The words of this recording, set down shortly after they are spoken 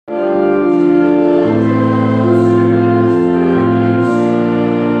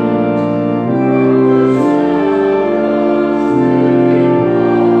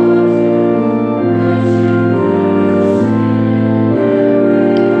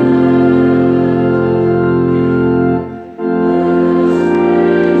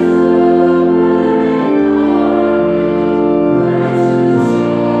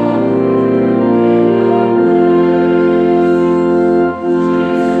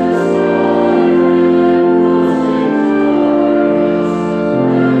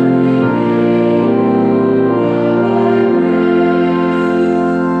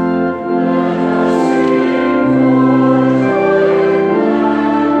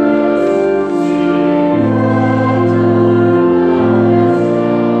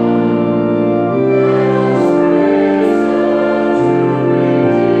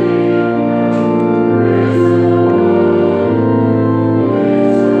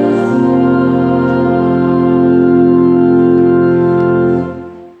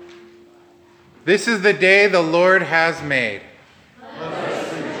This is the day the Lord has made. Let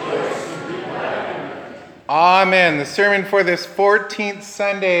us rejoice and be glad in it. Amen. The sermon for this 14th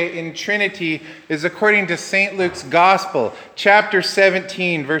Sunday in Trinity is according to St. Luke's Gospel, chapter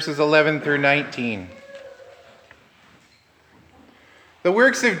 17, verses 11 through 19. The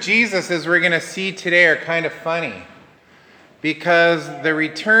works of Jesus, as we're going to see today, are kind of funny because the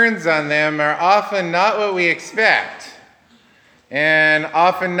returns on them are often not what we expect, and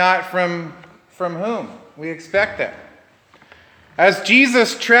often not from whom we expect them. As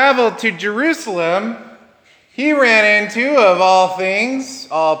Jesus traveled to Jerusalem, he ran into, of all things,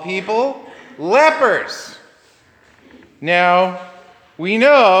 all people, lepers. Now, we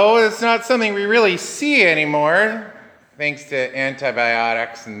know it's not something we really see anymore, thanks to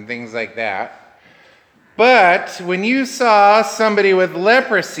antibiotics and things like that. But when you saw somebody with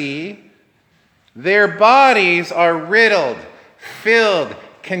leprosy, their bodies are riddled, filled,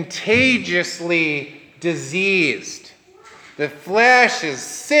 contagiously diseased. The flesh is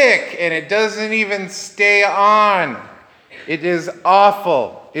sick and it doesn't even stay on. It is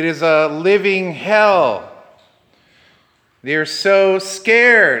awful. It is a living hell. They're so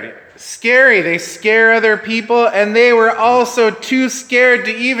scary. They scare other people, and they were also too scared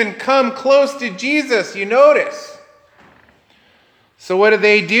to even come close to Jesus, you notice. So what did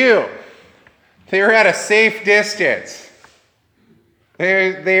they do? They were at a safe distance.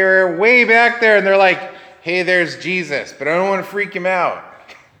 They're way back there, and they're like, hey, there's Jesus, but I don't want to freak him out.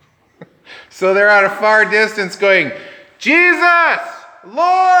 So they're at a far distance going, Jesus,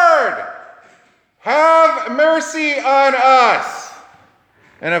 Lord, have mercy on us.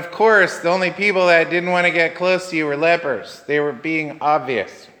 And of course, the only people that didn't want to get close to you were lepers. They were being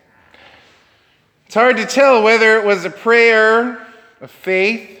obvious. It's hard to tell whether it was a prayer of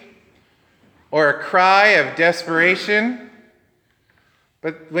faith or a cry of desperation.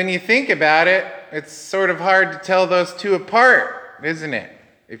 But when you think about it, it's sort of hard to tell those two apart, isn't it?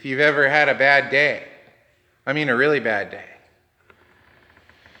 If you've ever had a bad day. I mean, a really bad day.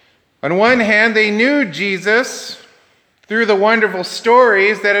 On one hand, they knew Jesus through the wonderful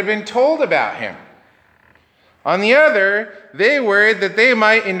stories that had been told about him. On the other, they worried that they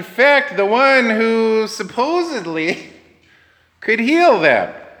might infect the one who supposedly could heal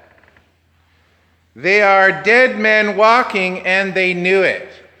them. They are dead men walking, and they knew it.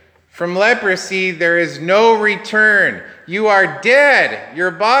 From leprosy, there is no return. You are dead. Your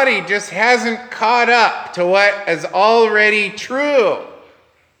body just hasn't caught up to what is already true.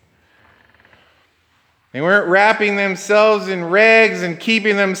 They weren't wrapping themselves in rags and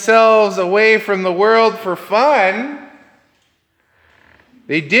keeping themselves away from the world for fun.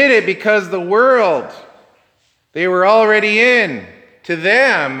 They did it because the world they were already in, to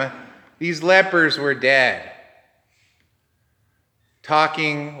them, these lepers were dead.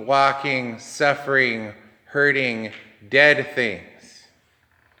 Talking, walking, suffering, hurting, dead things.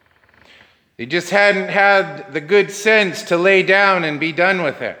 They just hadn't had the good sense to lay down and be done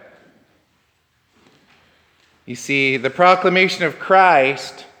with it. You see, the proclamation of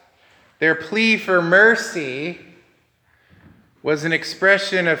Christ, their plea for mercy, was an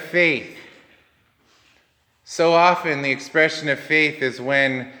expression of faith. So often the expression of faith is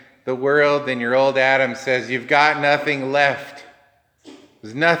when the world and your old Adam says, you've got nothing left.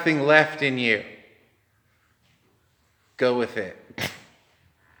 There's nothing left in you. Go with it.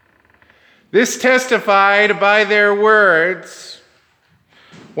 This testified by their words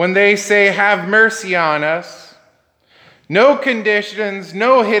when they say, have mercy on us. No conditions,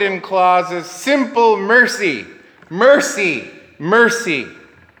 no hidden clauses, simple mercy, mercy, mercy.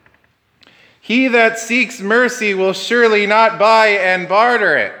 He that seeks mercy will surely not buy and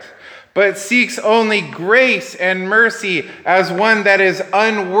barter it, but seeks only grace and mercy as one that is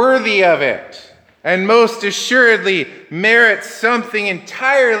unworthy of it, and most assuredly merits something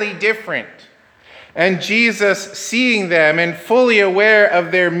entirely different. And Jesus, seeing them and fully aware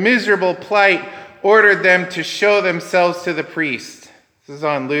of their miserable plight, ordered them to show themselves to the priest. This is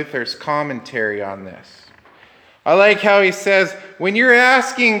on Luther's commentary on this. I like how he says, when you're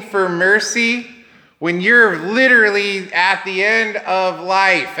asking for mercy, when you're literally at the end of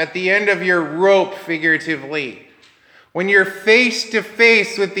life, at the end of your rope, figuratively, when you're face to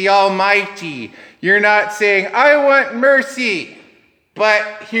face with the Almighty, you're not saying, I want mercy,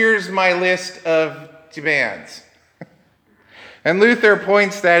 but here's my list of demands. And Luther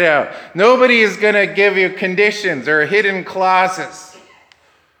points that out. Nobody is going to give you conditions or hidden clauses.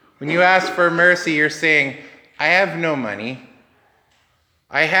 When you ask for mercy, you're saying, I have no money.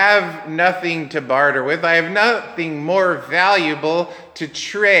 I have nothing to barter with. I have nothing more valuable to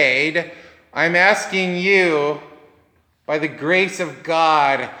trade. I'm asking you, by the grace of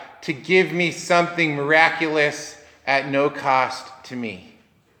God, to give me something miraculous at no cost to me.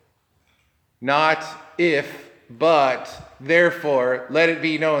 Not if, but, therefore, let it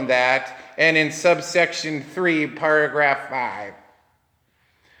be known that, and in subsection 3, paragraph 5.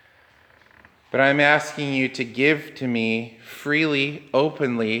 But I'm asking you to give to me freely,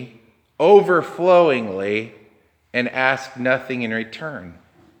 openly, overflowingly, and ask nothing in return.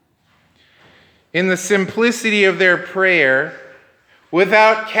 In the simplicity of their prayer,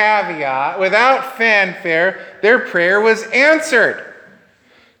 without caveat, without fanfare, their prayer was answered.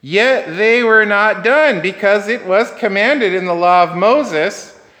 Yet they were not done, because it was commanded in the law of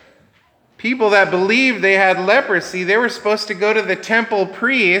Moses. People that believed they had leprosy, they were supposed to go to the temple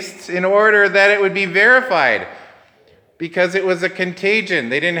priests in order that it would be verified, because it was a contagion.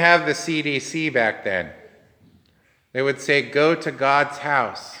 They didn't have the CDC back then. They would say, go to God's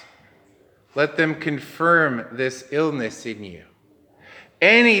house. Let them confirm this illness in you.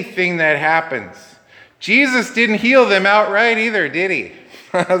 Anything that happens. Jesus didn't heal them outright either, did he?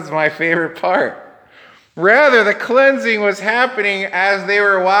 That's my favorite part. Rather, the cleansing was happening as they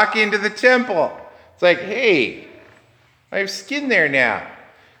were walking to the temple. It's like, hey, I have skin there now.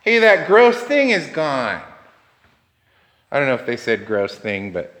 Hey, that gross thing is gone. I don't know if they said gross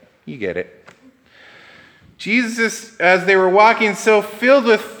thing, but you get it. Jesus, as they were walking so filled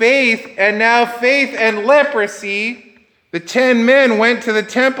with faith, and now faith and leprosy, the 10 men went to the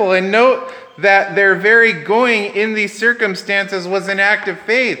temple. And note that their very going in these circumstances was an act of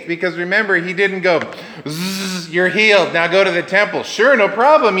faith. Because remember, he didn't go, you're healed, now go to the temple. Sure, no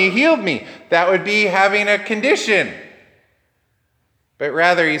problem, you healed me. That would be having a condition. But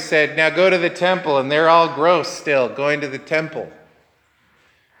rather he said, now go to the temple. And they're all gross still, going to the temple.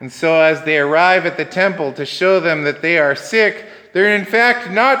 And so as they arrive at the temple to show them that they are sick, they're in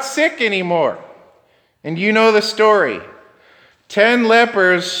fact not sick anymore. And you know the story. 10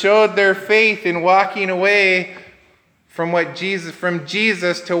 lepers showed their faith in walking away from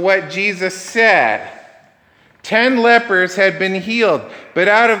Jesus to what Jesus said. 10 lepers had been healed. But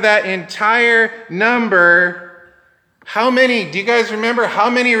out of that entire number, how many, do you guys remember how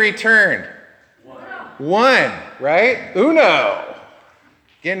many returned? One, right? Uno.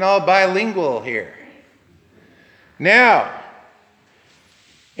 Getting all bilingual here. Now,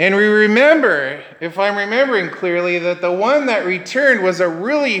 and we remember, if I'm remembering clearly, that the one that returned was a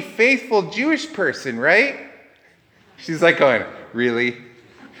really faithful Jewish person, right? She's like going, really?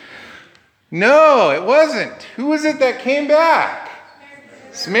 No, it wasn't. Who was it that came back?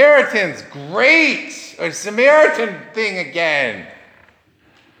 Samaritans. Great. A Samaritan thing again.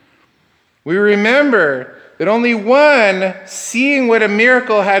 We remember that only one, seeing what a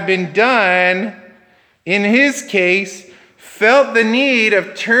miracle had been done, in his case, felt the need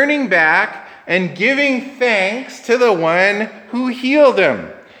of turning back and giving thanks to the one who healed him.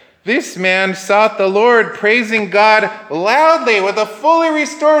 This man sought the Lord, praising God loudly with a fully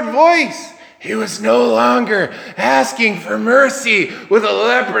restored voice. He was no longer asking for mercy with a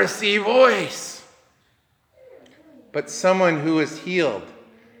leprosy voice, but someone who was healed.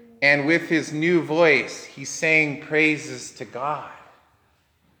 And with his new voice, he sang praises to God.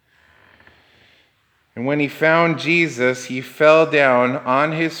 And when he found Jesus, he fell down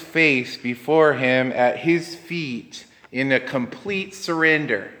on his face before him at his feet in a complete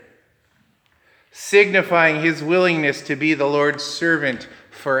surrender, signifying his willingness to be the Lord's servant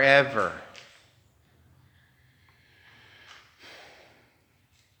forever.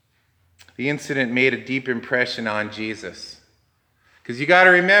 The incident made a deep impression on Jesus. Because you got to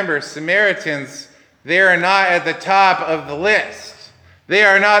remember, Samaritans, they are not at the top of the list. They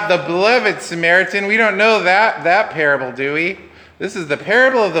are not the beloved Samaritan. We don't know that parable, do we? This is the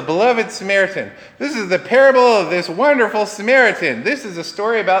parable of the beloved Samaritan. This is the parable of this wonderful Samaritan. This is a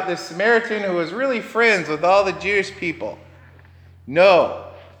story about this Samaritan who was really friends with all the Jewish people. No,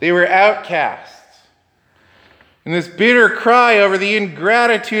 they were outcasts. In this bitter cry over the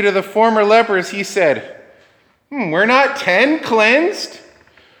ingratitude of the former lepers, he said, we're not 10 cleansed?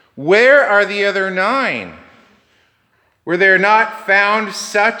 Where are the other 9? Were there not found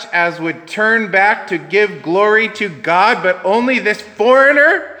such as would turn back to give glory to God, but only this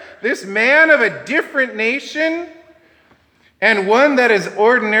foreigner, this man of a different nation, and one that is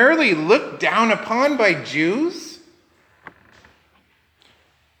ordinarily looked down upon by Jews?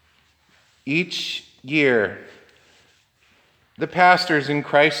 Each year, the pastors in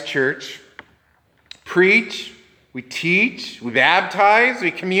Christ Church preach, we teach, we baptize,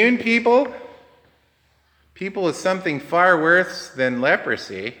 we commune people. People is something far worse than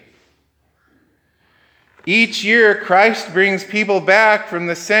leprosy. Each year, Christ brings people back from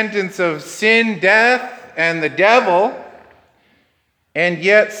the sentence of sin, death, and the devil. And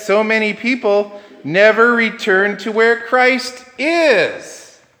yet so many people never return to where Christ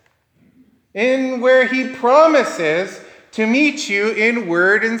is, in where he promises to meet you in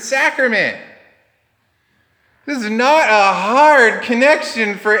word and sacrament. This is not a hard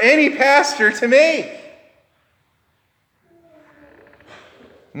connection for any pastor to make.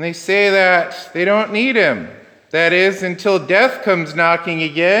 And they say that they don't need him. That is, until death comes knocking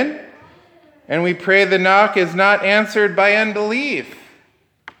again, and we pray the knock is not answered by unbelief.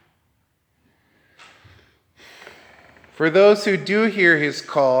 For those who do hear his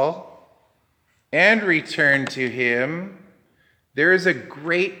call and return to him, there is a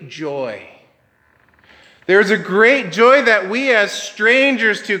great joy. There's a great joy that we as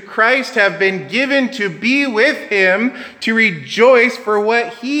strangers to Christ have been given to be with him, to rejoice for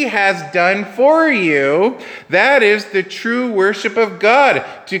what he has done for you. That is the true worship of God,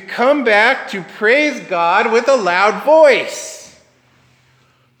 to come back to praise God with a loud voice.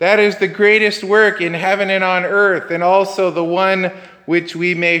 That is the greatest work in heaven and on earth, and also the one which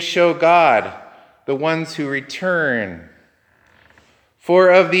we may show God, the ones who return. For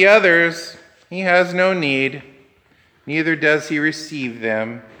of the others, he has no need, neither does he receive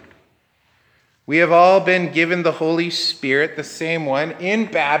them. We have all been given the Holy Spirit, the same one, in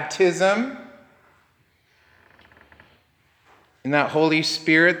baptism. In that Holy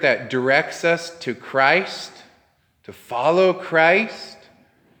Spirit that directs us to Christ, to follow Christ,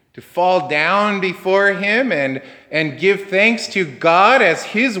 to fall down before him and give thanks to God as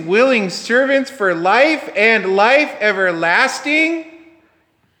his willing servants for life and life everlasting.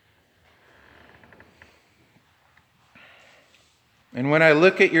 And when I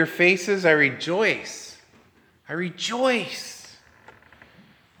look at your faces, I rejoice. I rejoice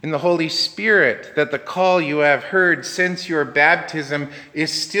in the Holy Spirit that the call you have heard since your baptism is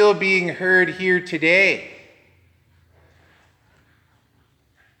still being heard here today.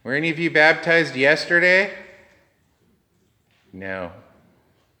 Were any of you baptized yesterday? No.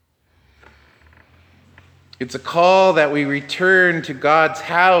 It's a call that we return to God's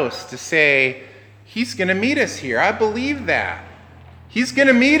house to say, he's going to meet us here. I believe that. He's going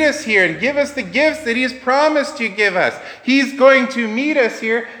to meet us here and give us the gifts that he has promised to give us. He's going to meet us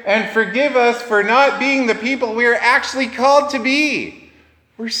here and forgive us for not being the people we are actually called to be.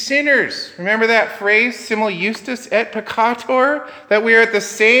 We're sinners. Remember that phrase, simul justus et peccator? That we are at the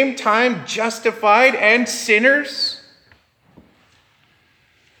same time justified and sinners?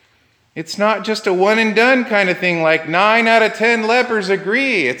 It's not just a one and done kind of thing like 9 out of 10 lepers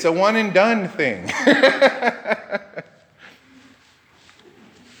agree. It's a one and done thing.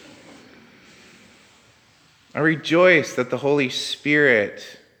 I rejoice that the Holy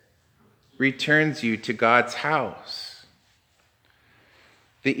Spirit returns you to God's house.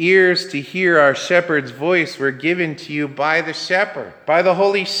 The ears to hear our shepherd's voice were given to you by the shepherd, by the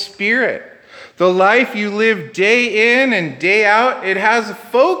Holy Spirit. The life you live day in and day out, it has a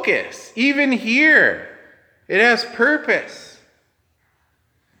focus. Even here, it has purpose.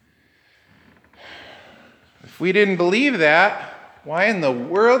 If we didn't believe that, why in the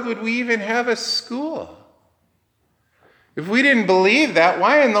world would we even have a school? If we didn't believe that,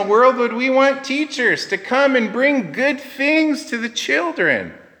 why in the world would we want teachers to come and bring good things to the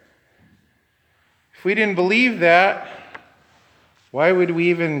children? If we didn't believe that, why would we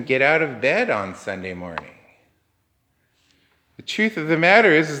even get out of bed on Sunday morning? The truth of the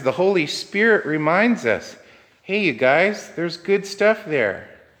matter is the Holy Spirit reminds us, hey, you guys, there's good stuff there.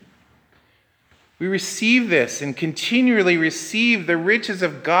 We receive this and continually receive the riches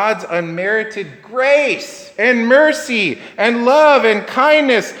of God's unmerited grace and mercy and love and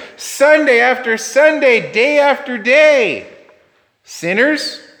kindness Sunday after Sunday, day after day.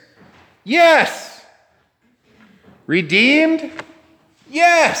 Sinners? Yes. Redeemed?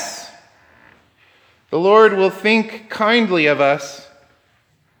 Yes. The Lord will think kindly of us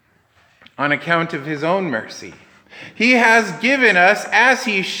on account of his own mercy. He has given us, as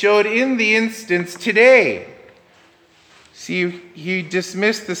he showed in the instance today. See, he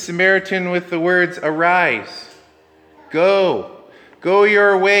dismissed the Samaritan with the words, "Arise, go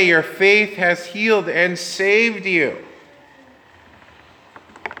your way, your faith has healed and saved you."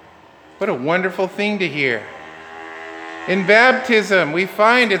 What a wonderful thing to hear. In baptism, we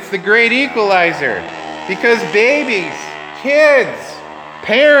find it's the great equalizer, because babies, kids,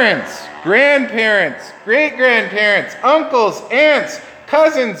 parents, grandparents, great-grandparents, uncles, aunts,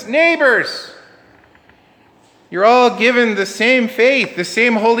 cousins, neighbors, you're all given the same faith, the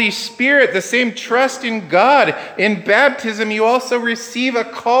same Holy Spirit, the same trust in God. In baptism, you also receive a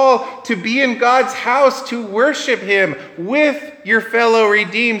call to be in God's house, to worship him with your fellow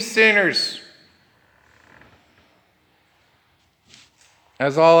redeemed sinners.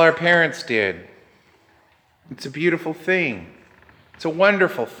 as all our parents did. It's a beautiful thing. It's a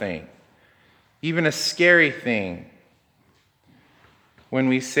wonderful thing, even a scary thing, when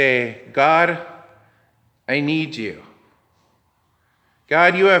we say, God, I need you.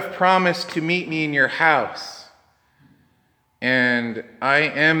 God, you have promised to meet me in your house, and I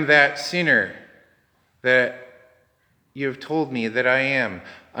am that sinner that you have told me that I am.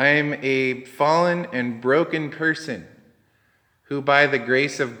 I am a fallen and broken person who by the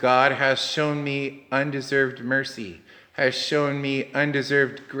grace of God has shown me undeserved mercy, has shown me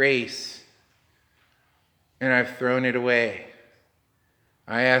undeserved grace, and I've thrown it away.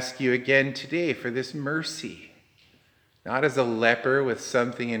 I ask you again today for this mercy, not as a leper with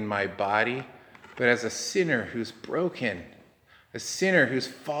something in my body, but as a sinner who's broken, a sinner who's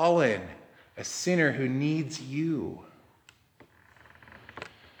fallen, a sinner who needs you.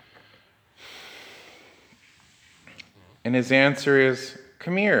 And his answer is,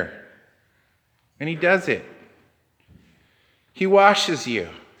 come here. And he does it. He washes you.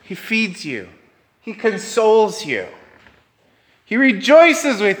 He feeds you. He consoles you. He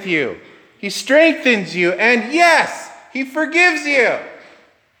rejoices with you. He strengthens you. And yes, he forgives you.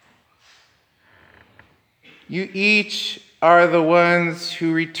 You each are the ones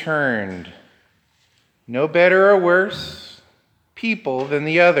who returned, no better or worse people than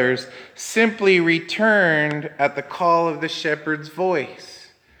the others, simply returned at the call of the shepherd's voice,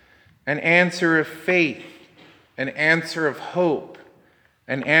 an answer of faith, an answer of hope,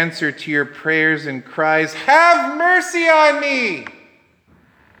 an answer to your prayers and cries, have mercy on me!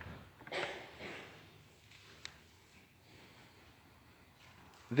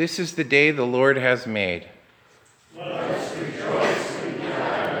 This is the day the Lord has made. Let us rejoice and be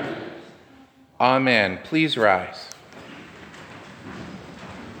glad in it. Amen. Please rise.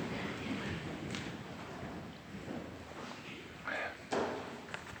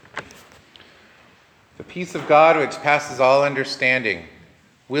 The peace of God, which passes all understanding,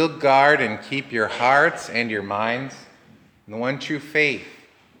 will guard and keep your hearts and your minds in the one true faith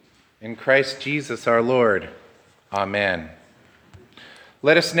in Christ Jesus our Lord. Amen.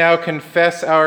 Let us now confess our